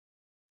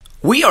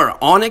We are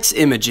Onyx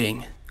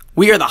Imaging.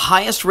 We are the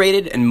highest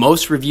rated and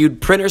most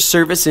reviewed printer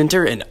service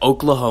center in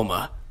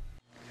Oklahoma.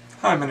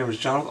 Hi, my name is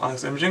John with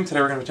Onyx Imaging. Today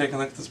we're going to be taking a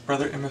look at this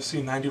Brother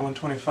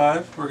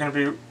MFC-9125. We're going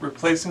to be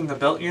replacing the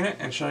belt unit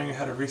and showing you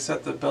how to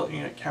reset the belt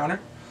unit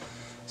counter.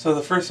 So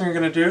the first thing you're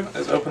going to do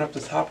is open up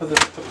the top of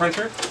the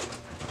printer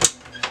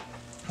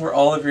where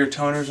all of your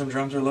toners and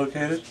drums are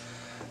located.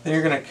 Then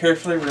you're going to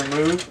carefully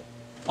remove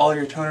all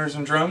your toners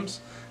and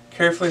drums,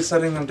 carefully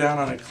setting them down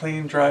on a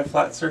clean, dry,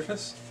 flat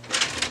surface.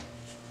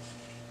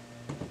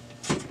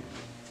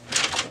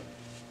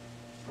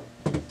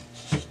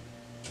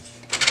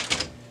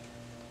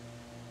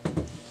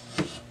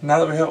 Now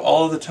that we have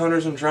all of the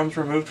toners and drums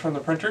removed from the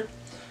printer,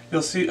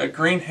 you'll see a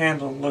green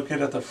handle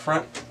located at the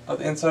front of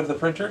the inside of the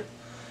printer.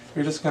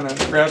 You're just going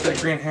to grab that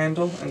green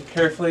handle and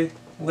carefully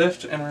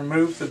lift and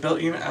remove the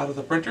belt unit out of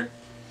the printer.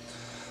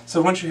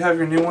 So once you have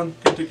your new one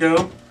good to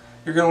go,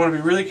 you're going to want to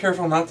be really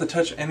careful not to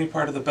touch any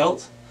part of the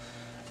belt.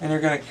 And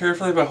you're going to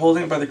carefully, by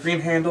holding it by the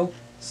green handle,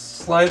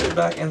 slide it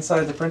back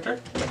inside the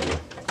printer.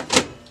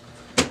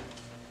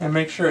 And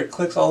make sure it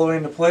clicks all the way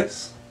into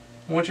place.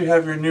 Once you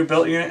have your new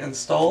belt unit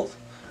installed,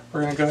 we're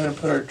going to go ahead and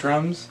put our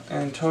drums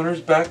and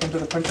toners back into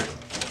the printer.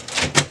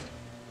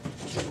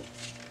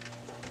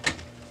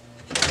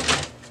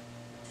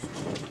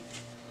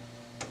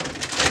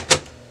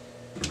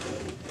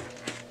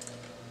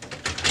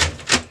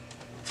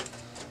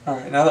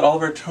 Alright, now that all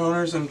of our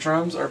toners and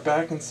drums are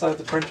back inside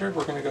the printer,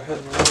 we're going to go ahead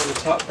and lower the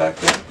top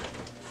back in.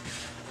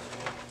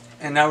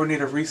 And now we need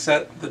to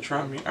reset the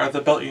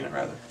the belt unit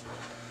rather.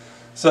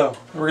 So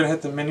we're going to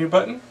hit the menu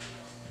button,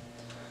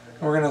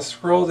 and we're going to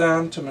scroll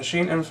down to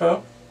Machine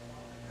Info.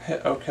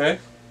 Hit OK.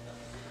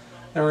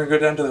 Then we're going to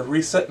go down to the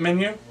Reset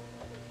menu. Hit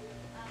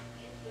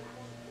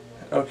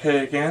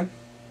OK again.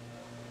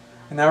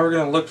 And now we're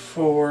going to look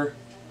for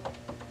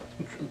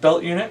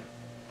Belt Unit.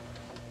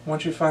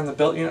 Once you find the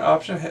Belt Unit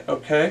option, hit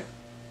OK.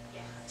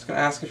 It's going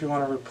to ask if you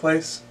want to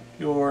replace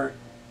your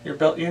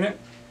belt unit.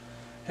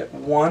 Hit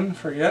 1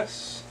 for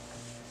yes.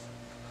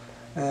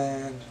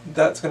 And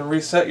that's going to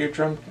reset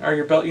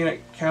your belt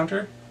unit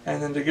counter.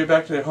 And then to get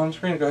back to the home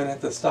screen, go ahead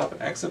and hit the Stop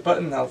and Exit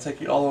button. That'll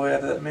take you all the way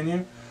out of that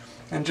menu.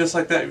 And just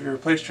like that, you've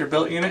replaced your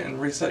belt unit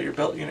and reset your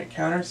belt unit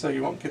counter, so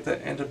you won't get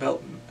that end of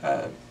belt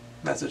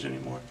message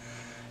anymore.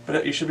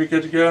 But you should be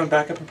good to go and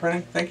back up and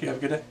printing. Thank you. Have a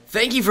good day.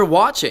 Thank you for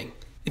watching.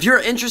 If you're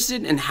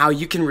interested in how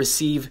you can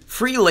receive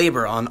free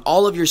labor on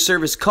all of your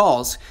service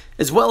calls,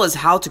 as well as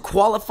how to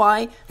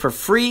qualify for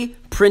free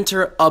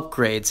printer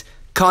upgrades,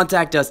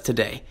 contact us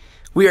today.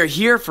 We are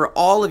here for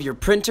all of your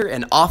printer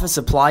and office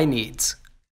supply needs.